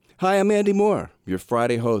Hi, I'm Andy Moore, your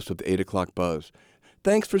Friday host of the 8 o'clock Buzz.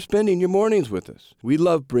 Thanks for spending your mornings with us. We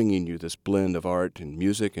love bringing you this blend of art and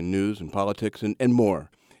music and news and politics and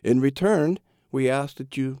more. In return, we ask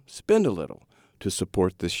that you spend a little to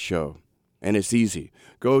support this show. And it's easy.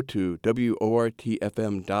 Go to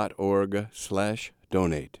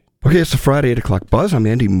wortfm.org/donate. Okay, it's the Friday 8 o'clock Buzz. I'm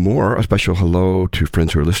Andy Moore. A special hello to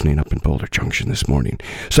friends who are listening up in Boulder Junction this morning.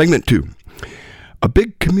 Segment 2. A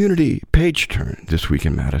big community page turn this week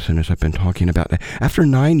in Madison, as I've been talking about. After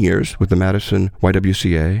 9 years with the Madison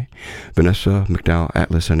YWCA, Vanessa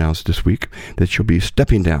McDowell-Atlas announced this week that she'll be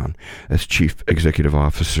stepping down as Chief Executive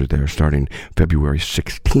Officer there starting February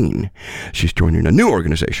 16. She's joining a new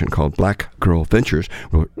organization called Black Girl Ventures,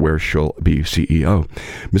 where she'll be CEO.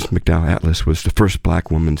 Ms. McDowell-Atlas was the first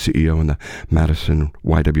black woman CEO in the Madison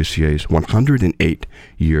YWCA's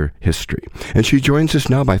 108-year history. And she joins us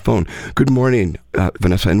now by phone. Good morning,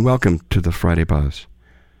 Vanessa, and welcome to the Friday Buzz.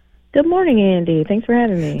 Good morning, Andy. Thanks for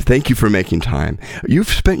having me. Thank you for making time. You've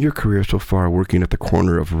spent your career so far working at the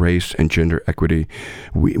corner of race and gender equity.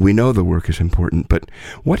 We know the work is important, but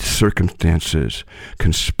what circumstances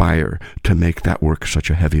conspire to make that work such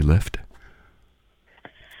a heavy lift?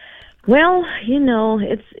 Well,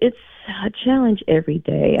 it's a challenge every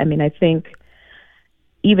day. I mean, I think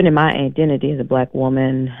even in my identity as a black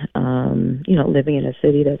woman, living in a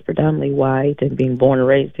city that's predominantly white and being born and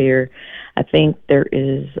raised here, I think there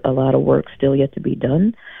is a lot of work still yet to be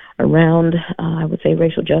done around, I would say,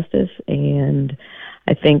 racial justice. And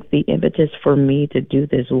I think the impetus for me to do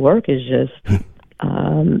this work is just,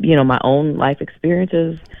 my own life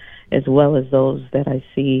experiences, as well as those that I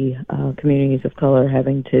see communities of color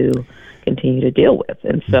having to continue to deal with.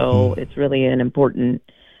 And so it's really an important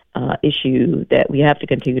issue that we have to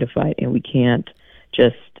continue to fight, and we can't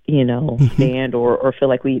just, stand or feel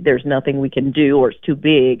like there's nothing we can do or it's too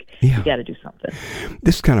big. Yeah. You got to do something.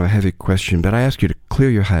 This is kind of a heavy question, but I ask you to clear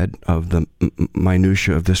your head of the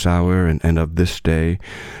minutia of this hour and of this day,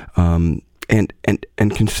 and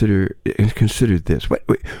consider this.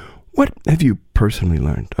 What have you personally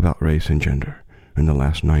learned about race and gender in the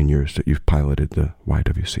last 9 years that you've piloted the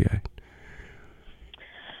YWCA?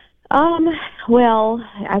 Well,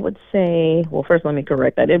 I would say, first let me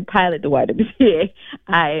correct. I didn't pilot the YWCA.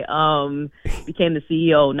 I became the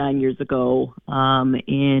CEO 9 years ago,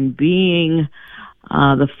 and being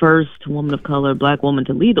the first woman of color, black woman,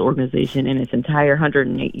 to lead the organization in its entire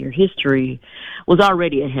 108-year history was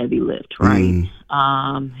already a heavy lift, right?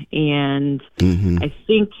 And I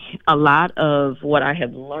think a lot of what I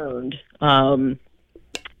have learned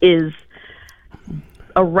is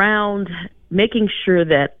around making sure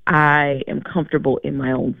that I am comfortable in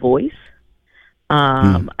my own voice.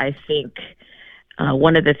 I think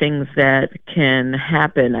one of the things that can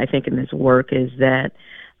happen, I think, in this work is that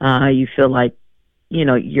you feel like,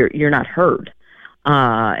 you're not heard.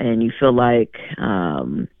 And you feel like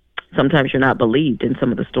sometimes you're not believed in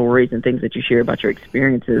some of the stories and things that you share about your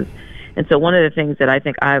experiences. And so one of the things that I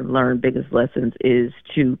think I've learned, biggest lessons, is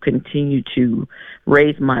to continue to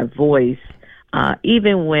raise my voice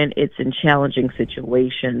even when it's in challenging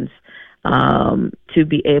situations, to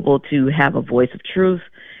be able to have a voice of truth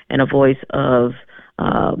and a voice of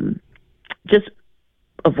just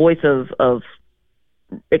a voice of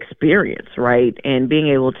experience, right? And being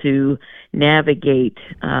able to navigate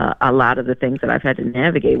a lot of the things that I've had to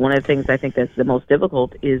navigate. One of the things I think that's the most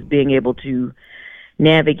difficult is being able to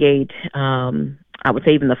navigate, I would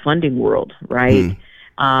say, even the funding world, right?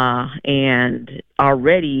 And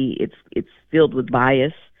already it's filled with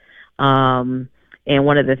bias. And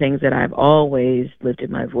one of the things that I've always lifted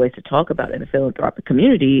my voice to talk about in the philanthropic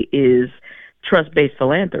community is trust-based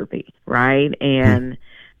philanthropy, right? And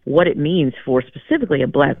what it means for specifically a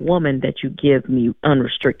black woman that you give me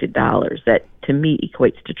unrestricted dollars, that to me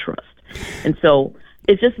equates to trust. And so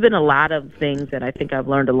it's just been a lot of things that I think I've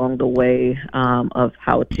learned along the way of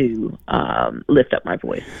how to lift up my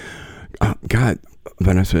voice. God,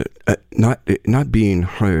 Vanessa, not being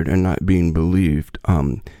heard and not being believed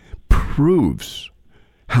proves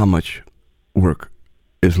how much work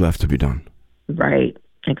is left to be done. Right,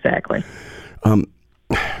 exactly.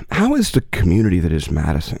 How has the community that is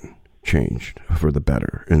Madison changed for the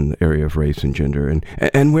better in the area of race and gender,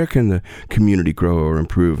 and where can the community grow or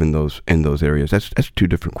improve in those areas? That's two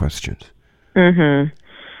different questions. Andy,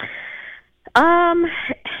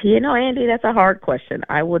 that's a hard question.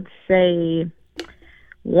 I would say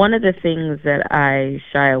one of the things that I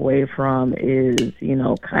shy away from is,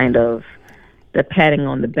 kind of the patting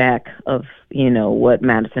on the back of, what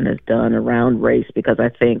Madison has done around race, because I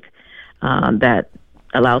think that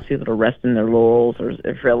allows people to rest in their laurels or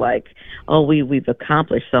feel like, oh, we've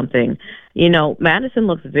accomplished something. Madison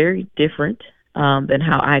looks very different than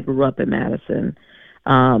how I grew up in Madison.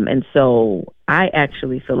 And so I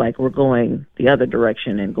actually feel like we're going the other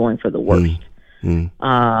direction and going for the worst.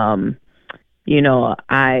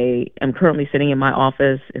 I am currently sitting in my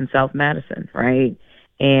office in South Madison, right?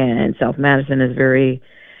 And South Madison is very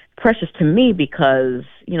precious to me because,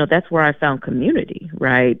 that's where I found community,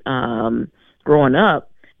 right? Growing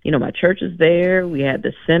up, my church is there. We had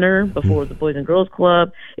the center before it was the Boys and Girls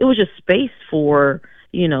Club. It was just space for,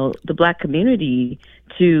 the Black community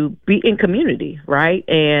to be in community, right?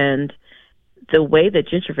 And the way that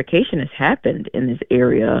gentrification has happened in this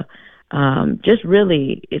area, just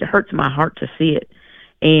really, it hurts my heart to see it.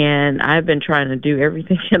 And I've been trying to do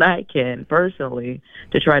everything that I can personally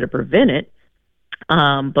to try to prevent it.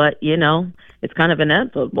 But, it's kind of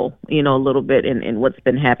inevitable, a little bit in what's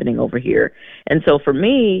been happening over here. And so for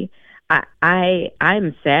me,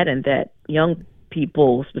 I'm saddened that young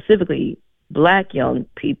people, specifically Black young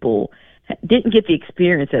people, didn't get the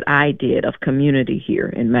experience that I did of community here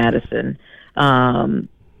in Madison.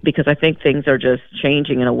 Because I think things are just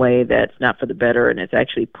changing in a way that's not for the better, and it's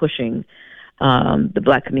actually pushing the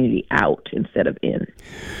Black community out instead of in.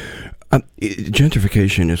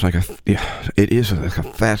 Gentrification is like it is like a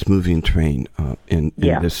fast-moving train in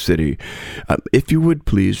this city. If you would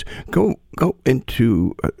please go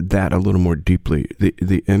into that a little more deeply,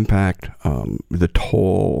 the impact, the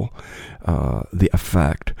toll, the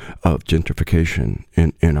effect of gentrification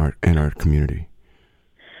in our community.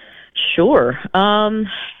 Sure.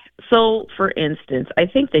 So, for instance, I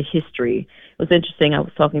think the history was interesting. I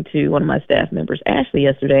was talking to one of my staff members, Ashley,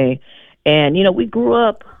 yesterday, and, we grew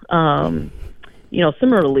up,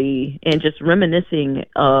 similarly, and just reminiscing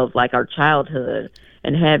of, like, our childhood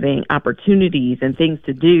and having opportunities and things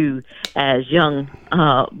to do as young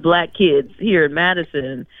Black kids here in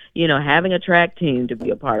Madison, having a track team to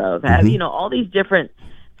be a part of, having, all these different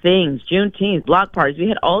things, Juneteenth, block parties. We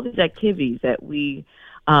had all these activities that we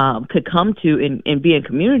could come to and be in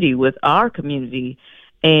community with our community,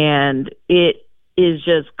 and it is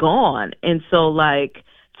just gone. And so, like,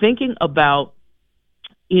 thinking about,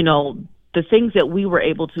 the things that we were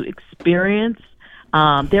able to experience,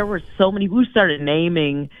 there were so many. We started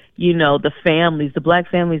naming, the families, the Black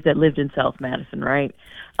families that lived in South Madison, right,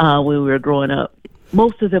 when we were growing up.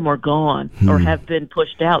 Most of them are gone or have been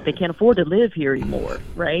pushed out. They can't afford to live here anymore,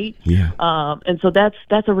 right? Yeah. And so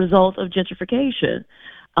that's a result of gentrification.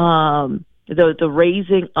 The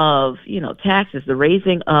raising of, taxes, the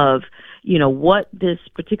raising of, what this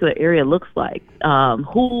particular area looks like,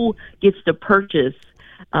 who gets to purchase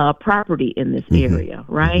property in this area,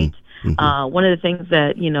 right? One of the things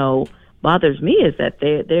that, bothers me is that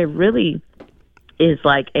there really is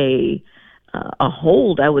like a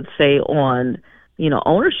hold, I would say, on,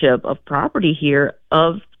 ownership of property here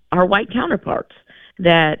of our white counterparts,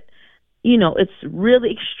 that, it's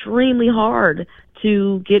really extremely hard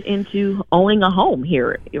to get into owning a home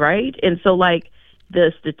here, right? And so, like,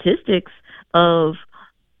 the statistics of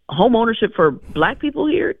home ownership for Black people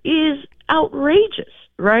here is outrageous,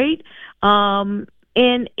 right? And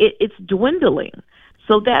it's dwindling.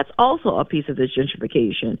 So that's also a piece of this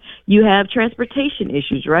gentrification. You have transportation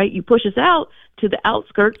issues, right? You push us out to the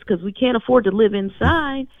outskirts because we can't afford to live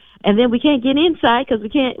inside, and then we can't get inside because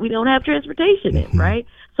we don't have transportation in, right?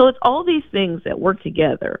 So it's all these things that work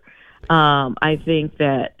together. I think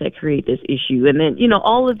that create this issue. And then,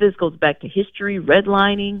 all of this goes back to history,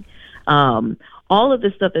 redlining, all of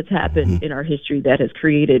the stuff that's happened in our history that has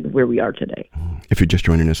created where we are today. If you're just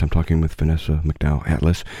joining us, I'm talking with Vanessa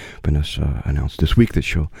McDowell-Atlas. Vanessa announced this week that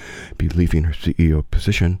she'll be leaving her CEO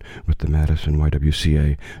position with the Madison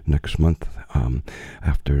YWCA next month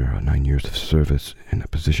after 9 years of service in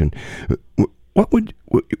that position. What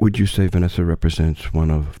would you say, Vanessa, represents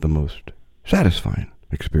one of the most satisfying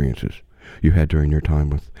experiences you had during your time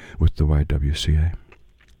with the YWCA?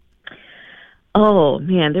 Oh,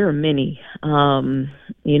 man, there are many. I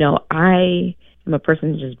am a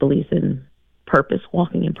person who just believes in purpose,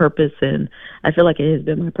 walking in purpose, and I feel like it has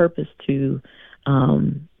been my purpose to,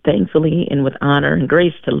 thankfully and with honor and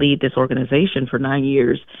grace, to lead this organization for 9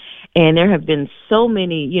 years. And there have been so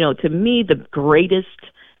many, to me, the greatest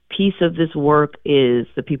piece of this work is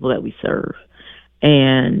the people that we serve.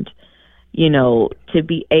 And, to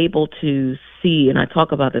be able to see, and I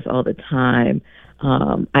talk about this all the time,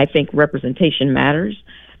 I think representation matters.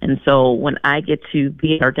 And so when I get to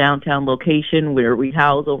be at our downtown location where we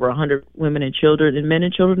house over 100 women and children, and men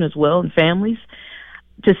and children as well, and families,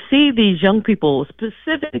 to see these young people,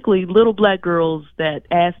 specifically little Black girls, that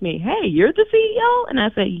ask me, "Hey, you're the CEO?" And I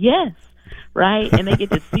say, "Yes." right? And they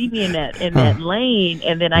get to see me in that lane,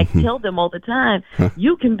 and then I tell them all the time,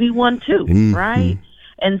 you can be one too, right?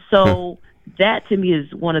 And so that to me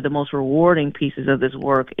is one of the most rewarding pieces of this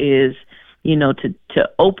work is, to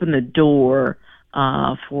open the door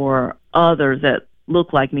for others that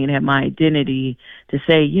look like me and have my identity to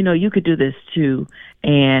say, you could do this too,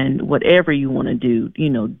 and whatever you want to do,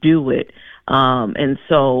 do it. And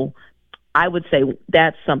so I would say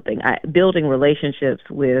that's something. Building relationships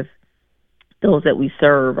with those that we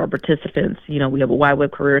serve, our participants. We have a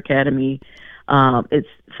YWeb Career Academy. It's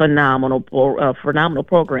phenomenal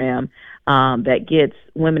program that gets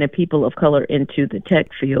women and people of color into the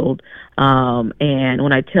tech field. And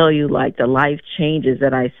when I tell you, like, the life changes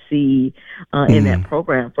that I see in that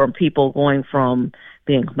program, from people going from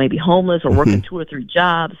being maybe homeless or working 2 or 3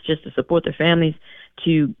 jobs just to support their families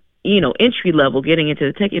to, entry level, getting into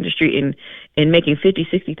the tech industry and making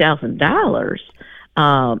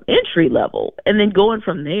 $50,000-$60,000 entry level, and then going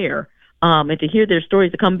from there. And to hear their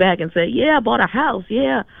stories, to come back and say, yeah, I bought a house.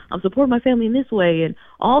 Yeah, I'm supporting my family in this way, and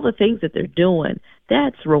all the things that they're doing.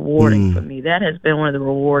 That's rewarding for me. That has been one of the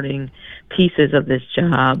rewarding pieces of this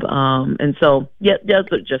job. And so, yeah, those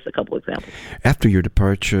are just a couple examples. After your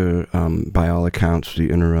departure, by all accounts, the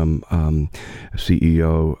interim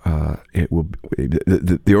CEO,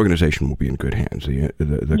 the organization will be in good hands.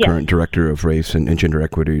 The current director of Race and Gender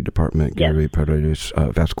Equity Department, Gary Paredes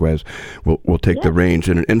Vasquez, will take the reins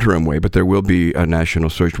in an interim way, but there will be a national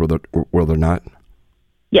search. Will there not?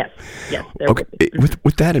 Yes. There okay. will be.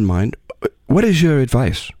 With that in mind, what is your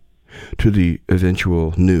advice to the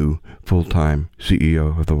eventual new full-time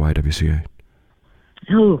CEO of the YWCA?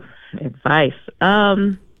 Oh, advice.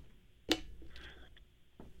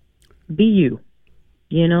 Be you.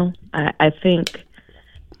 I think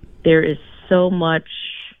there is so much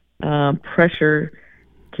pressure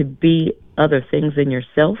to be other things than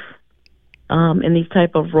yourself in these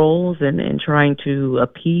type of roles, and trying to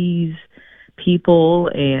appease people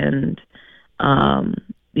and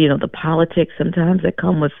the politics sometimes that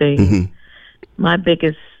come with things. My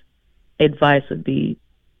biggest advice would be,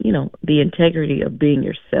 the integrity of being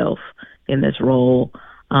yourself in this role.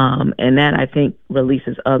 And that, I think,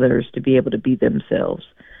 releases others to be able to be themselves.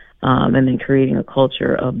 And then creating a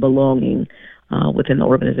culture of belonging within the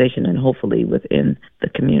organization and hopefully within the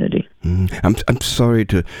community. I'm sorry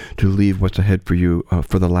to leave what's ahead for you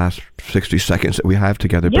for the last 60 seconds that we have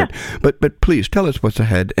together, but please tell us what's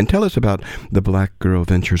ahead and tell us about the Black Girl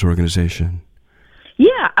Ventures organization.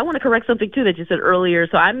 Yeah, I want to correct something too that you said earlier.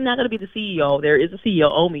 So I'm not going to be the CEO. There is a CEO,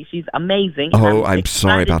 Omi. She's amazing. Oh, I'm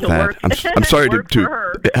sorry about that. I'm sorry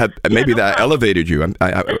to have maybe that elevated you.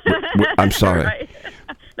 I'm sorry. Right.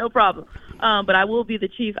 No problem. But I will be the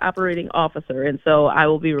chief operating officer, and so I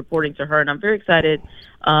will be reporting to her. And I'm very excited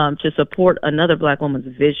to support another Black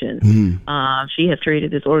woman's vision. She has created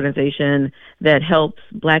this organization that helps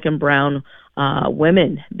Black and brown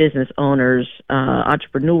women business owners,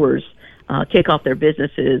 entrepreneurs, kick off their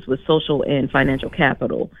businesses with social and financial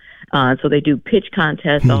capital. So they do pitch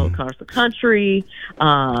contests all across the country.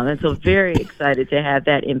 And so very excited to have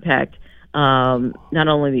that impact, not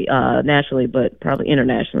only nationally, but probably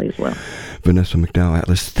internationally as well. Vanessa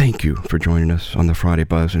McDowell-Atlas, thank you for joining us on the Friday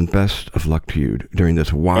Buzz, and best of luck to you during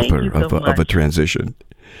this whopper of a transition.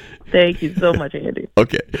 Thank you so much, Andy.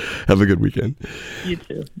 Okay. Have a good weekend. You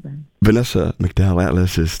too. Bye. Vanessa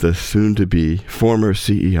McDowell-Atlas is the soon-to-be former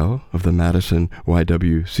CEO of the Madison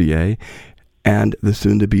YWCA and the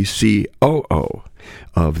soon-to-be COO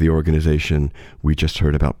of the organization we just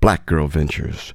heard about, Black Girl Ventures.